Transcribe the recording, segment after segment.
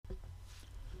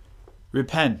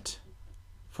Repent,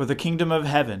 for the kingdom of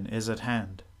heaven is at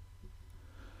hand.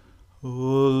 O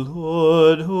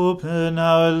Lord, open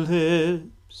our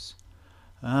lips,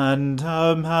 and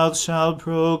our mouth shall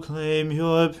proclaim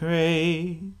your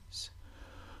praise.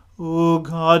 O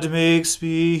God, make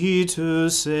speed to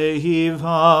save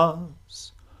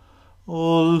us.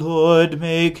 O Lord,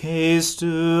 make haste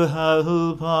to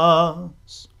help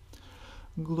us.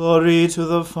 Glory to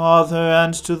the Father,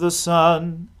 and to the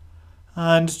Son,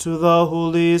 and to the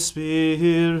Holy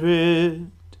Spirit,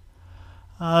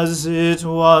 as it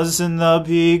was in the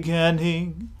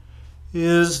beginning,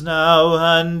 is now,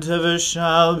 and ever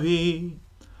shall be,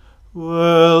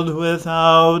 world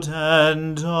without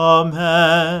end.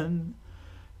 Amen.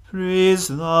 Praise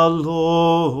the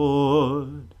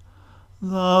Lord.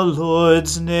 The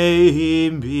Lord's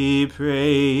name be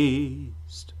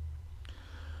praised.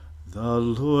 The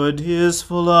Lord is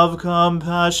full of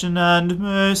compassion and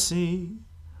mercy.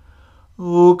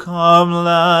 O come,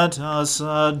 let us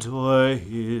adore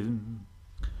him.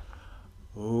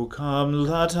 O come,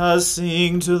 let us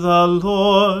sing to the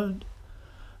Lord.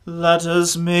 Let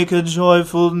us make a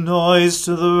joyful noise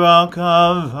to the rock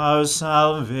of our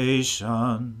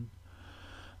salvation.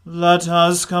 Let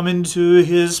us come into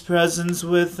his presence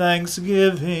with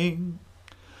thanksgiving.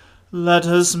 Let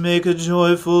us make a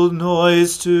joyful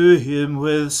noise to him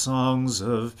with songs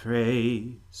of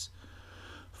praise.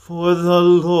 For the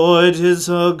Lord is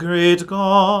a great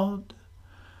God,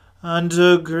 and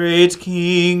a great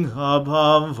King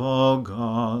above all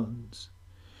gods.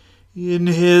 In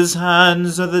his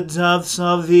hands are the depths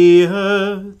of the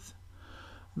earth.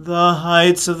 The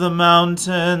heights of the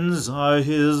mountains are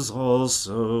his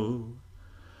also.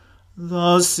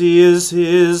 The sea is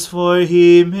his, for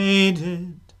he made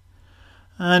it,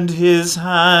 and his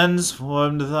hands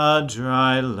formed the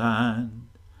dry land.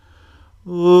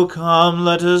 O come,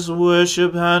 let us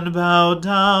worship and bow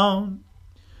down.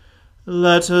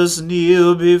 Let us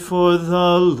kneel before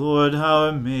the Lord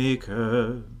our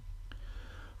Maker.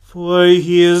 For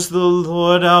he is the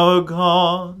Lord our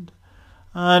God,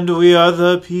 and we are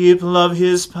the people of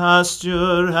his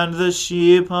pasture and the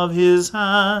sheep of his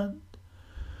hand.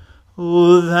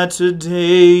 O that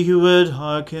today you would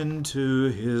hearken to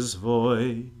his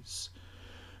voice.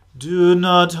 Do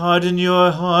not harden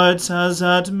your hearts as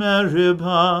at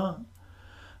Meribah,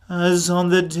 as on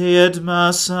the day at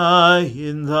Massah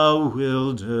in the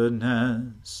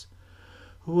wilderness,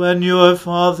 when your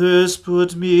fathers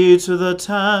put me to the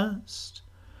test,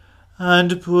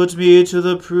 and put me to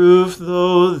the proof,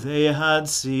 though they had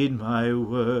seen my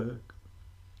work.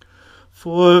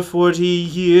 For 40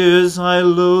 years I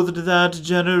loathed that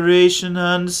generation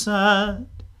and said,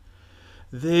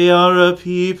 they are a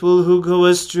people who go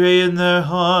astray in their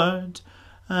heart,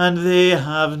 and they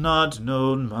have not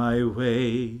known my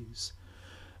ways.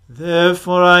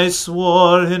 Therefore I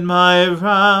swore in my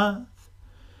wrath,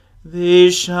 they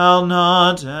shall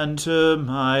not enter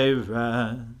my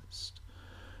rest.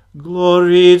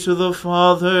 Glory to the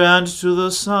Father, and to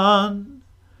the Son,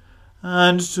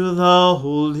 and to the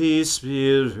Holy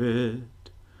Spirit,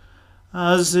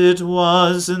 as it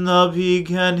was in the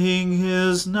beginning,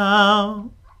 is now,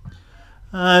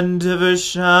 and ever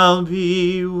shall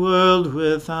be, world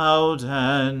without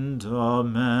end.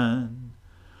 Amen.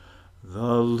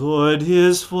 The Lord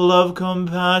is full of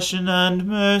compassion and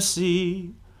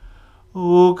mercy.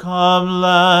 O come,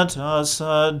 let us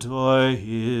adore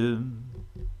him.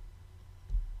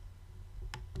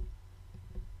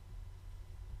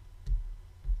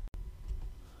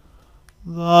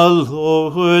 The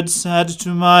Lord said to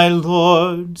my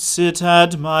Lord, sit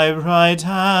at my right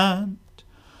hand,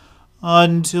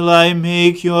 until I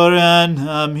make your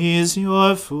enemies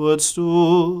your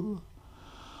footstool.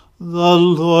 The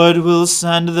Lord will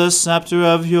send the scepter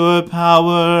of your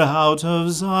power out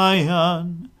of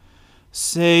Zion,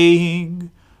 saying,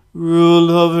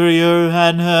 rule over your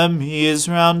enemies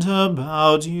round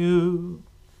about you.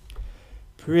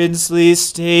 Princely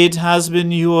state has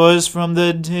been yours from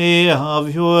the day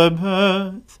of your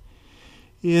birth.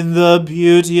 In the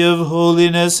beauty of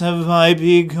holiness have I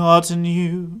begotten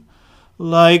you,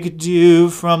 like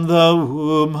dew from the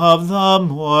womb of the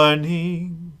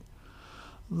morning.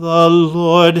 The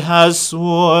Lord has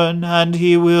sworn, and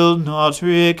he will not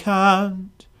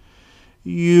recant.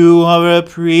 You are a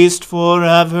priest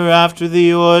forever after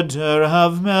the order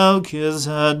of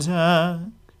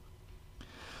Melchizedek.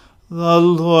 The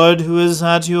Lord who is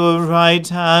at your right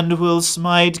hand will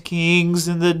smite kings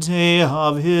in the day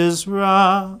of his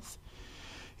wrath.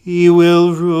 He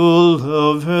will rule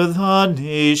over the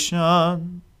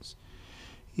nations.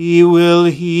 He will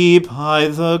heap high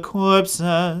the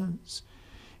corpses.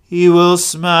 He will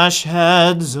smash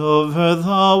heads over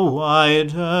the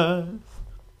wide earth.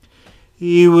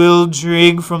 He will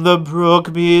drink from the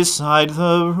brook beside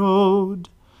the road.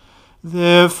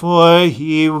 Therefore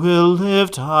he will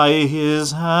lift high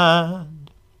his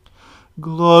hand.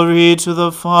 Glory to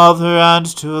the Father, and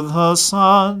to the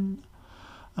Son,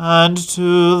 and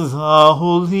to the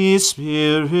Holy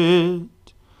Spirit,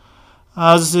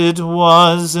 as it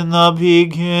was in the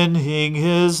beginning,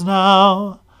 is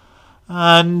now,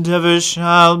 and ever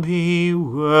shall be,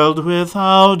 world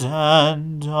without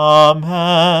end.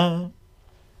 Amen.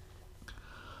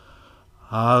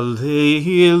 Alleluia.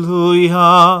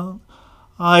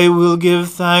 I will give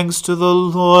thanks to the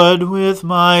Lord with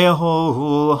my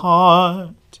whole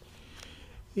heart.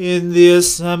 In the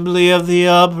assembly of the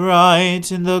upright,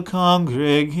 in the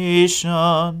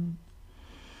congregation.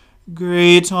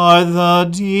 Great are the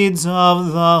deeds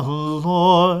of the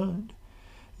Lord.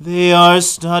 They are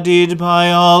studied by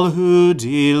all who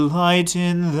delight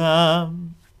in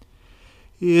them.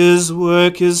 His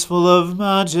work is full of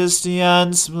majesty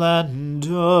and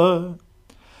splendor,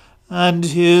 and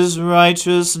his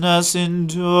righteousness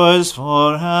endures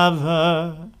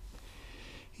forever.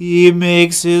 He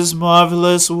makes his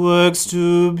marvelous works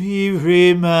to be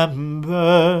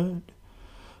remembered.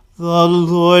 The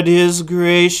Lord is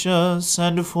gracious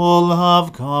and full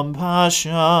of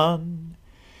compassion.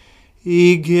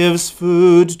 He gives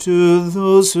food to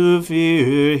those who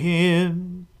fear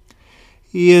him.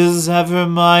 He is ever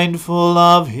mindful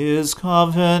of his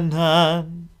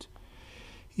covenant.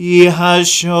 He has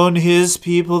shown his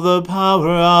people the power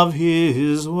of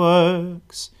his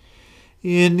works,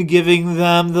 in giving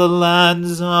them the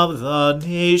lands of the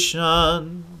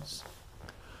nations.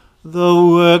 The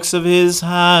works of his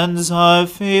hands are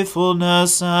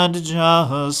faithfulness and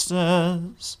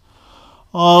justice.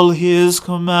 All his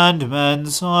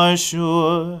commandments are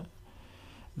sure.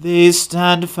 They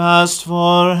stand fast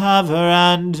forever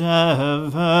and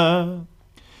ever,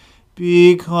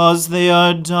 because they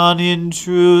are done in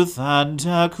truth and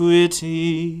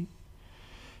equity.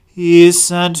 He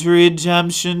sent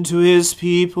redemption to his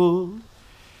people.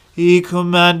 He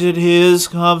commanded his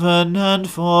covenant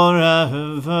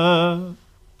forever.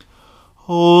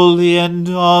 Holy and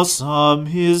awesome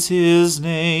is his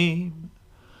name.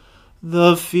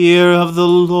 The fear of the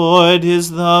Lord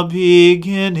is the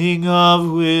beginning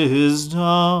of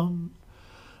wisdom.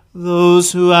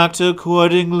 Those who act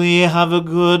accordingly have a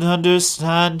good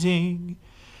understanding.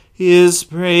 His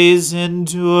praise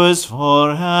endures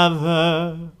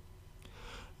forever.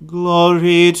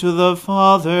 Glory to the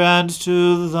Father, and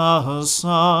to the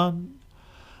Son,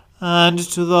 and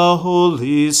to the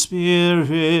Holy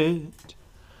Spirit,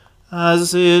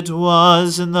 as it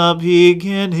was in the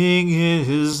beginning,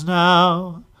 is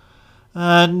now,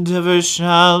 and ever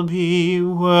shall be,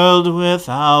 world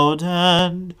without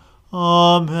end.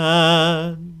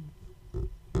 Amen.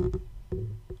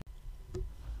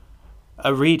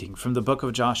 A reading from the book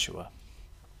of Joshua.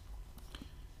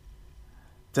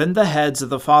 Then the heads of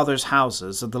the fathers'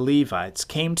 houses of the Levites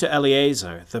came to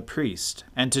Eleazar the priest,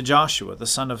 and to Joshua the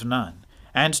son of Nun,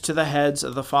 and to the heads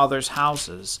of the fathers'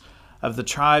 houses of the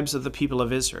tribes of the people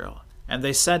of Israel, and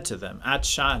they said to them at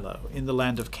Shiloh in the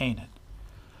land of Canaan,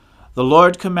 The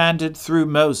Lord commanded through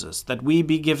Moses that we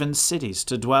be given cities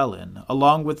to dwell in,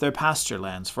 along with their pasture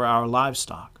lands for our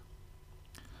livestock.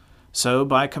 So,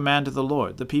 by command of the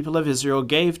Lord, the people of Israel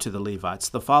gave to the Levites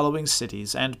the following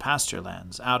cities and pasture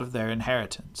lands out of their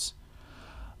inheritance.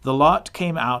 The lot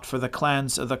came out for the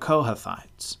clans of the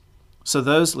Kohathites. So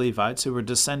those Levites who were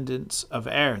descendants of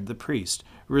Aaron the priest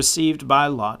received by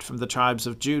lot from the tribes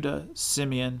of Judah,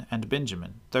 Simeon, and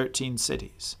Benjamin 13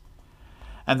 cities.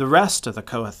 And the rest of the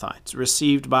Kohathites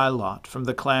received by lot from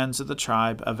the clans of the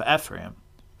tribe of Ephraim,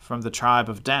 from the tribe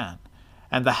of Dan,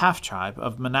 and the half-tribe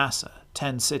of Manasseh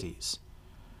 10 cities.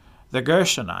 The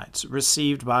Gershonites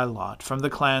received by lot from the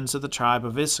clans of the tribe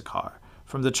of Issachar,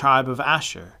 from the tribe of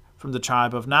Asher, from the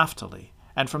tribe of Naphtali,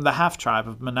 and from the half-tribe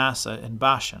of Manasseh in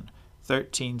Bashan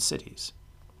 13 cities.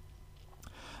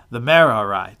 The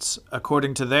Merarites,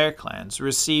 according to their clans,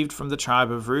 received from the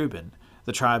tribe of Reuben,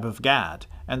 the tribe of Gad,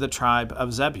 and the tribe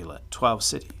of Zebulun 12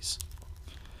 cities.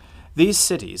 These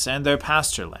cities and their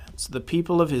pasture lands the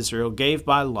people of Israel gave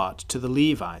by lot to the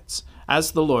Levites,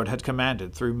 as the Lord had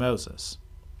commanded through Moses.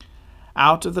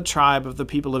 Out of the tribe of the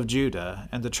people of Judah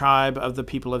and the tribe of the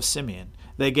people of Simeon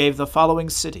they gave the following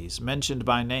cities mentioned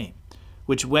by name,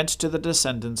 which went to the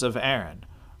descendants of Aaron,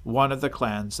 one of the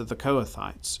clans of the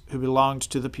Kohathites, who belonged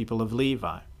to the people of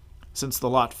Levi, since the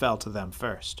lot fell to them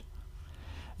first.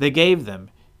 They gave them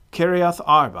Kiriath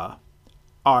Arba,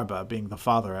 Arba being the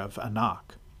father of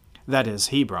Anak, that is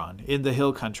Hebron, in the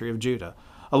hill country of Judah,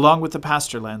 along with the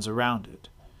pasture lands around it.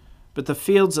 But the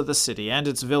fields of the city and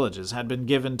its villages had been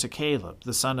given to Caleb,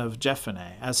 the son of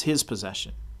Jephunneh, as his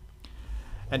possession.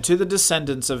 And to the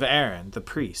descendants of Aaron, the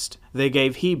priest, they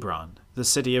gave Hebron, the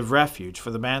city of refuge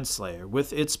for the manslayer,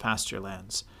 with its pasture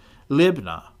lands,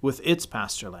 Libnah with its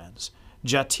pasture lands,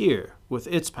 Jatir with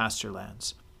its pasture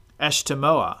lands,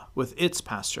 Eshtemoa with its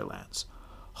pasture lands,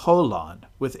 Holon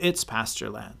with its pasture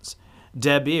lands,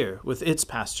 Debir with its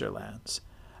pasture lands,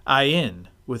 Ain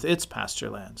with its pasture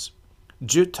lands,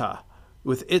 Juttah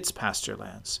with its pasture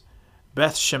lands,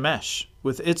 Beth Shemesh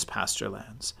with its pasture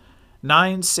lands,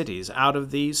 9 cities out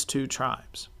of these 2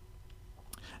 tribes.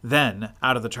 Then,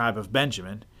 out of the tribe of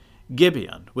Benjamin,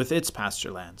 Gibeon with its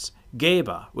pasture lands,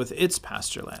 Geba with its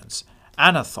pasture lands,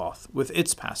 Anathoth with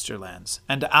its pasture lands,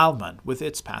 and Almon with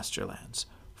its pasture lands,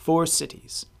 4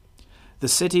 cities. The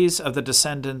cities of the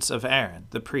descendants of Aaron,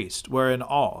 the priest, were in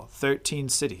all 13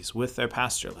 cities with their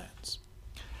pasture lands.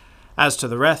 As to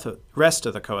the rest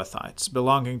of the Kohathites,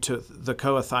 belonging to the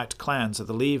Kohathite clans of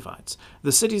the Levites,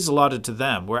 the cities allotted to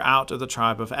them were out of the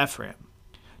tribe of Ephraim.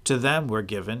 To them were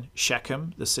given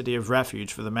Shechem, the city of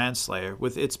refuge for the manslayer,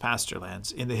 with its pasture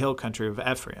lands in the hill country of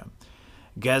Ephraim,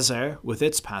 Gezer with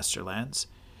its pasture lands,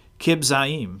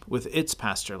 Kibzaim with its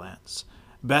pasture lands,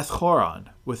 Beth Horon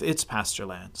with its pasture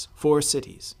lands, 4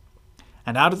 cities.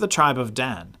 And out of the tribe of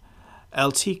Dan,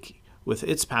 Elteke with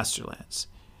its pasture lands,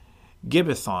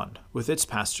 Gibbethon with its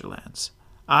pasture lands,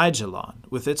 Aijalon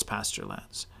with its pasture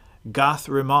lands, Gath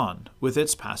Rimmon with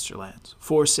its pasture lands,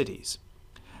 4 cities.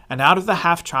 And out of the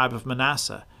half-tribe of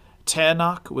Manasseh,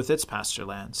 Taanach with its pasture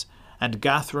lands, and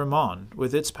Gath Rimmon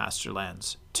with its pasture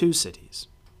lands, 2 cities.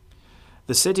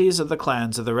 The cities of the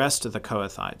clans of the rest of the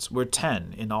Kohathites were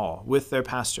 10 in all, with their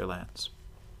pasture lands.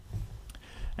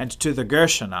 And to the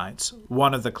Gershonites,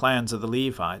 one of the clans of the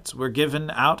Levites, were given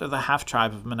out of the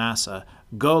half-tribe of Manasseh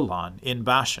Golan in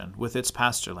Bashan with its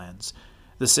pasture lands,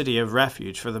 the city of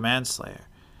refuge for the manslayer,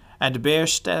 and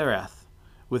Beershtereth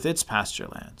with its pasture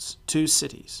lands, 2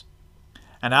 cities.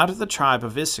 And out of the tribe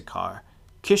of Issachar,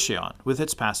 Kishion with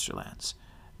its pasture lands,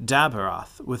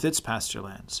 Daberoth with its pasture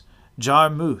lands,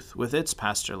 Jarmuth with its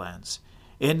pasture lands,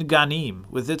 En-Ganim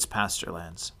with its pasture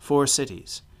lands, 4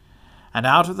 cities. And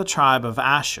out of the tribe of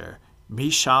Asher,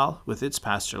 Mishal with its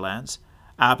pasture lands,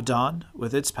 Abdon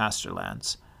with its pasture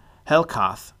lands,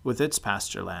 Helkath with its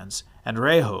pasture lands, and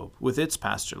Rehob with its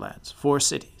pasture lands, 4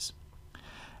 cities.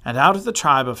 And out of the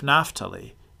tribe of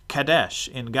Naphtali, Kadesh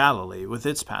in Galilee with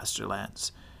its pasture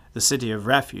lands, the city of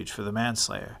refuge for the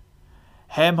manslayer,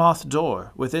 Hamoth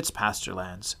Dor with its pasture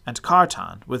lands, and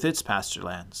Kartan with its pasture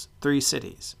lands, 3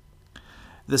 cities.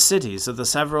 The cities of the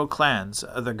several clans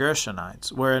of the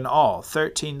Gershonites were in all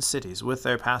 13 cities with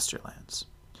their pasture lands.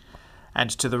 And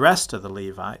to the rest of the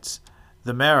Levites,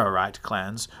 the Merarite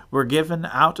clans, were given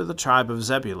out of the tribe of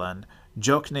Zebulun,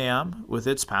 Jokneam with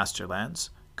its pasture lands,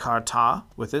 Kartah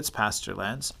with its pasture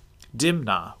lands,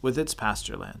 Dimnah with its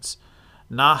pasture lands,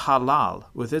 Nahalal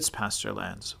with its pasture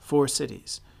lands, 4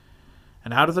 cities.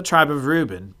 And out of the tribe of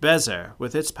Reuben, Bezer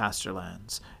with its pasture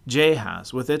lands,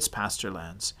 Jahaz with its pasture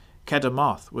lands,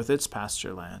 Kedemoth with its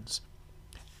pasture lands,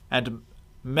 and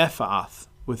Mephaath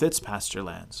with its pasture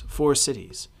lands, 4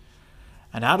 cities.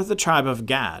 And out of the tribe of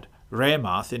Gad,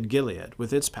 Ramoth in Gilead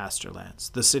with its pasture lands,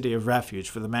 the city of refuge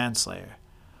for the manslayer,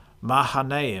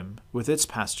 Mahanaim with its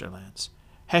pasture lands,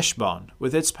 Heshbon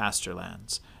with its pasture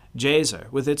lands,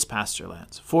 Jazer with its pasture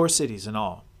lands, 4 cities in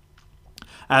all.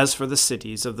 As for the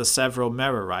cities of the several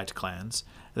Merarite clans,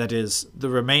 that is, the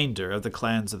remainder of the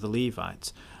clans of the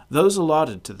Levites, those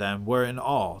allotted to them were in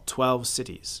all 12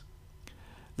 cities.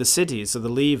 The cities of the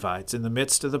Levites in the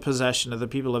midst of the possession of the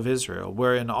people of Israel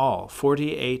were in all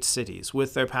 48 cities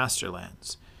with their pasture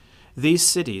lands. These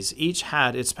cities each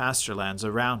had its pasture lands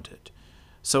around it.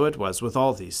 So it was with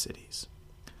all these cities.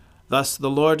 Thus the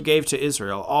Lord gave to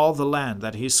Israel all the land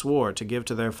that he swore to give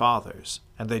to their fathers,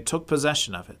 and they took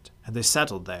possession of it, and they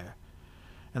settled there.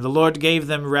 And the Lord gave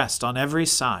them rest on every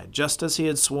side, just as he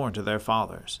had sworn to their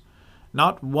fathers.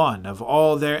 Not one of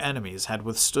all their enemies had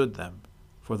withstood them,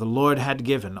 for the Lord had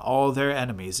given all their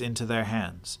enemies into their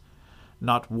hands.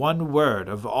 Not one word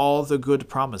of all the good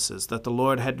promises that the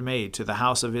Lord had made to the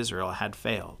house of Israel had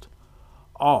failed.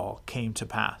 All came to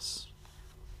pass.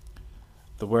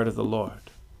 The word of the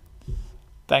Lord.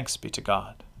 Thanks be to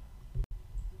God.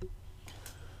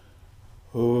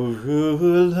 O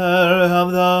ruler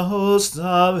of the hosts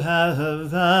of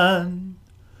heaven,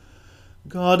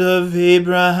 God of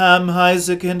Abraham,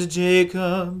 Isaac, and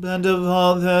Jacob, and of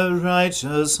all their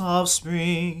righteous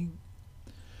offspring,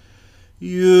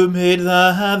 you made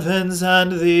the heavens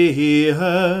and the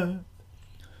earth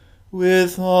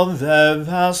with all their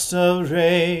vast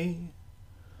array.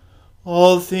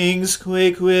 All things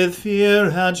quake with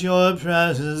fear at your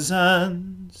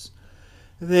presence.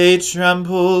 They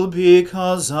tremble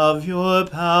because of your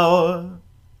power.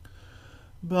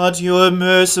 But your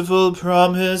merciful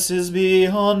promise is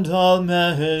beyond all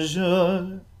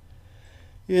measure.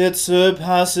 It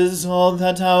surpasses all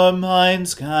that our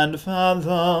minds can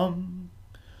fathom.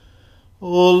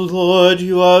 O Lord,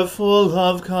 you are full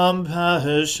of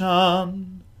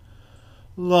compassion,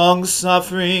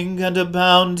 long-suffering and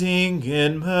abounding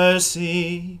in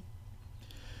mercy.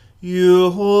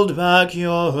 You hold back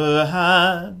your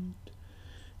hand.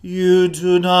 You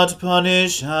do not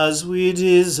punish as we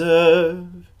deserve.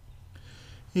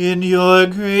 In your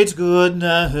great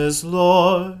goodness,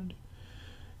 Lord,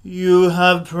 you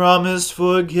have promised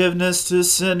forgiveness to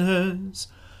sinners,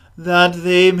 that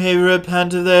they may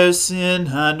repent of their sin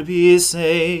and be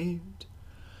saved.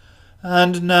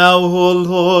 And now, O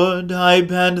Lord, I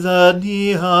bend the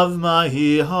knee of my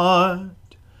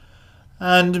heart,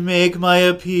 and make my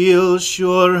appeal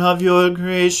sure of your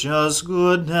gracious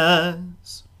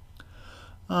goodness.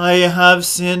 I have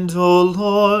sinned, O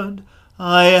Lord,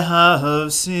 I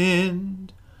have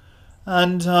sinned,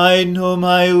 and I know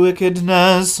my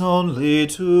wickedness only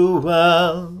too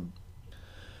well.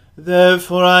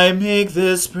 Therefore I make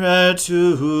this prayer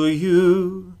to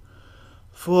you.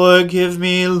 Forgive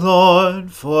me,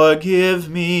 Lord, forgive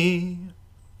me.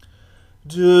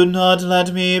 Do not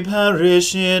let me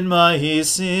perish in my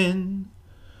sin,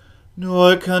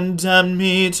 nor condemn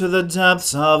me to the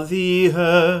depths of the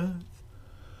earth.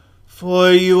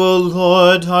 For you, O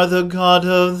Lord, are the God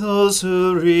of those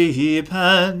who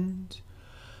repent,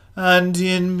 and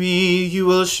in me you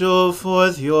will show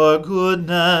forth your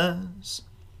goodness.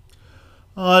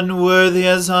 Unworthy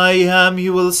as I am,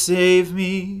 you will save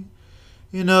me,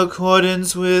 in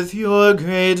accordance with your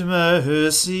great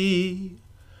mercy.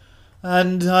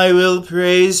 And I will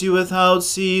praise you without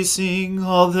ceasing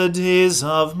all the days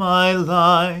of my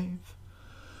life.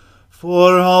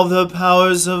 For all the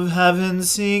powers of heaven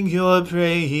sing your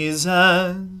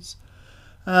praises,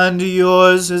 and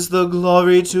yours is the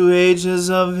glory to ages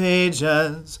of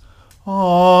ages.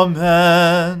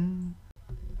 Amen.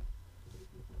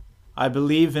 I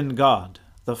believe in God,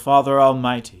 the Father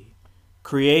Almighty,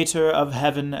 creator of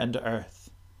heaven and earth.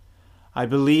 I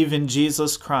believe in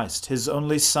Jesus Christ, his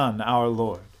only Son, our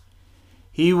Lord.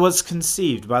 He was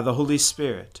conceived by the Holy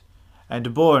Spirit,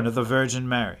 and born of the Virgin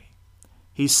Mary.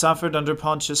 He suffered under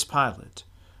Pontius Pilate,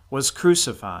 was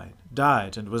crucified,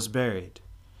 died, and was buried.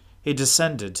 He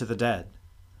descended to the dead.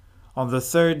 On the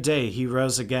third day he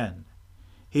rose again.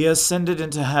 He ascended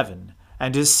into heaven,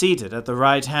 and is seated at the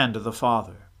right hand of the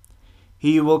Father.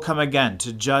 He will come again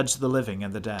to judge the living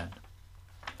and the dead.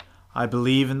 I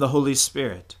believe in the Holy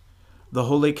Spirit, the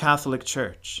Holy Catholic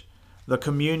Church, the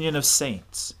communion of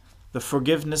saints, the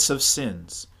forgiveness of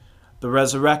sins, the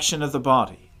resurrection of the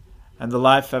body, and the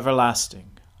life everlasting.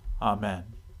 Amen.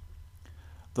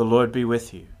 The Lord be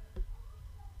with you.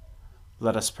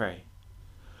 Let us pray.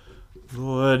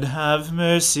 Lord, have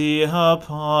mercy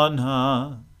upon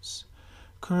us.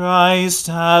 Christ,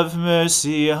 have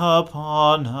mercy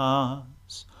upon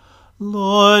us.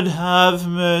 Lord, have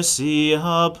mercy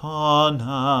upon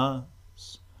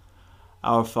us.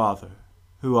 Our Father,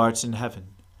 who art in heaven,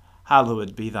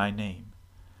 hallowed be thy name.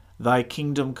 Thy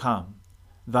kingdom come,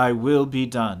 thy will be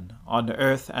done, on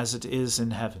earth as it is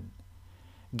in heaven.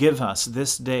 Give us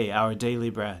this day our daily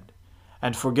bread,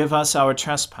 and forgive us our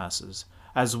trespasses,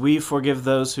 as we forgive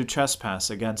those who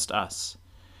trespass against us.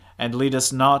 And lead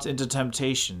us not into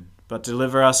temptation, but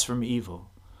deliver us from evil.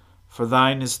 For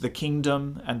thine is the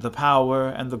kingdom, and the power,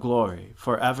 and the glory,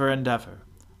 forever and ever.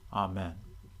 Amen.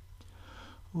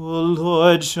 O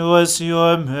Lord, show us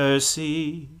your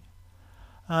mercy,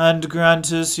 and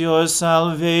grant us your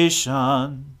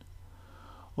salvation.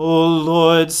 O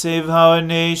Lord, save our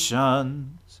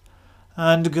nations,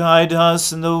 and guide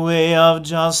us in the way of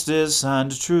justice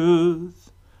and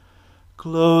truth.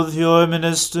 Clothe your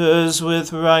ministers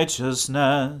with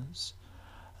righteousness,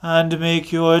 and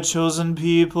make your chosen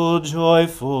people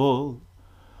joyful.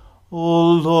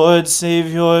 O Lord,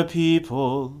 save your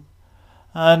people,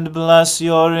 and bless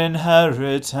your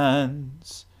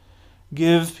inheritance.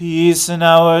 Give peace in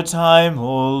our time,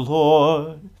 O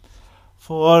Lord,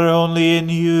 for only in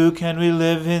you can we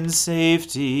live in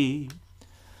safety.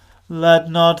 Let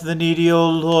not the needy, O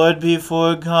Lord, be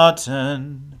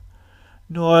forgotten,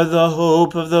 nor the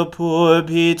hope of the poor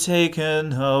be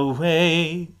taken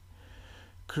away.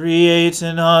 Create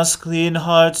in us clean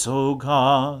hearts, O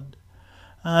God,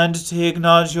 and take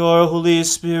not your Holy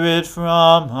Spirit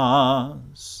from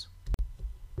us.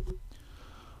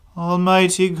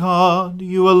 Almighty God,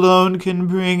 you alone can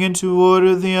bring into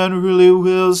order the unruly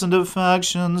wills and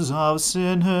affections of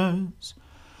sinners.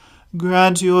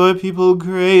 Grant your people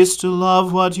grace to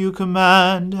love what you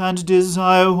command and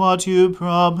desire what you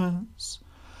promise,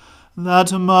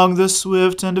 that among the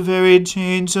swift and varied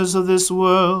changes of this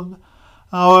world,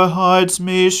 our hearts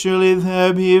may surely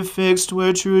there be fixed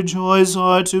where true joys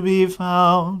are to be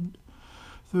found.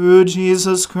 Through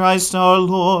Jesus Christ our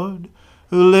Lord,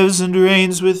 who lives and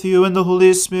reigns with you in the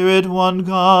Holy Spirit, one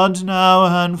God, now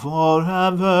and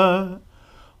forever.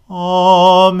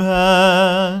 Amen.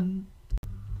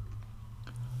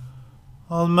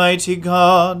 Almighty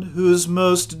God, whose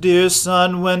most dear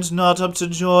Son went not up to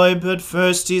joy, but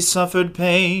first he suffered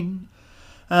pain,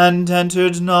 and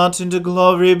entered not into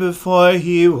glory before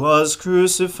he was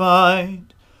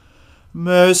crucified,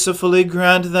 mercifully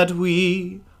grant that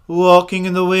we, walking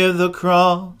in the way of the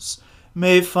cross,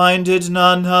 may find it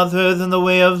none other than the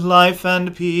way of life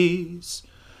and peace.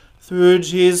 Through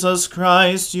Jesus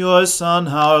Christ, your Son,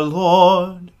 our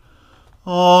Lord.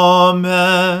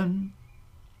 Amen.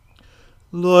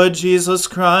 Lord Jesus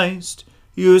Christ,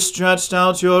 you stretched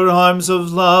out your arms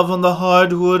of love on the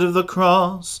hard wood of the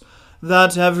cross,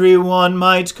 that every one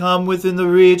might come within the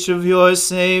reach of your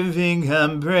saving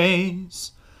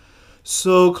embrace.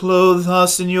 So clothe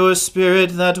us in your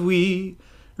Spirit that we,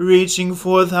 reaching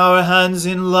forth our hands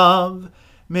in love,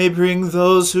 may bring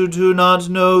those who do not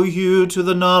know you to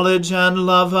the knowledge and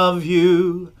love of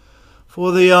you,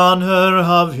 for the honor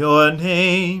of your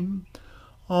name.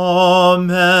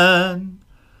 Amen.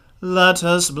 Let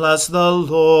us bless the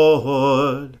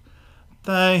Lord.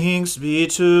 Thanks be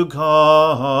to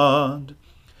God.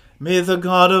 May the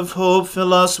God of hope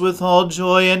fill us with all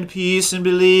joy and peace in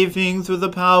believing through the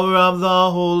power of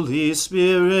the Holy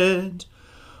Spirit.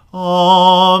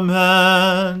 Amen.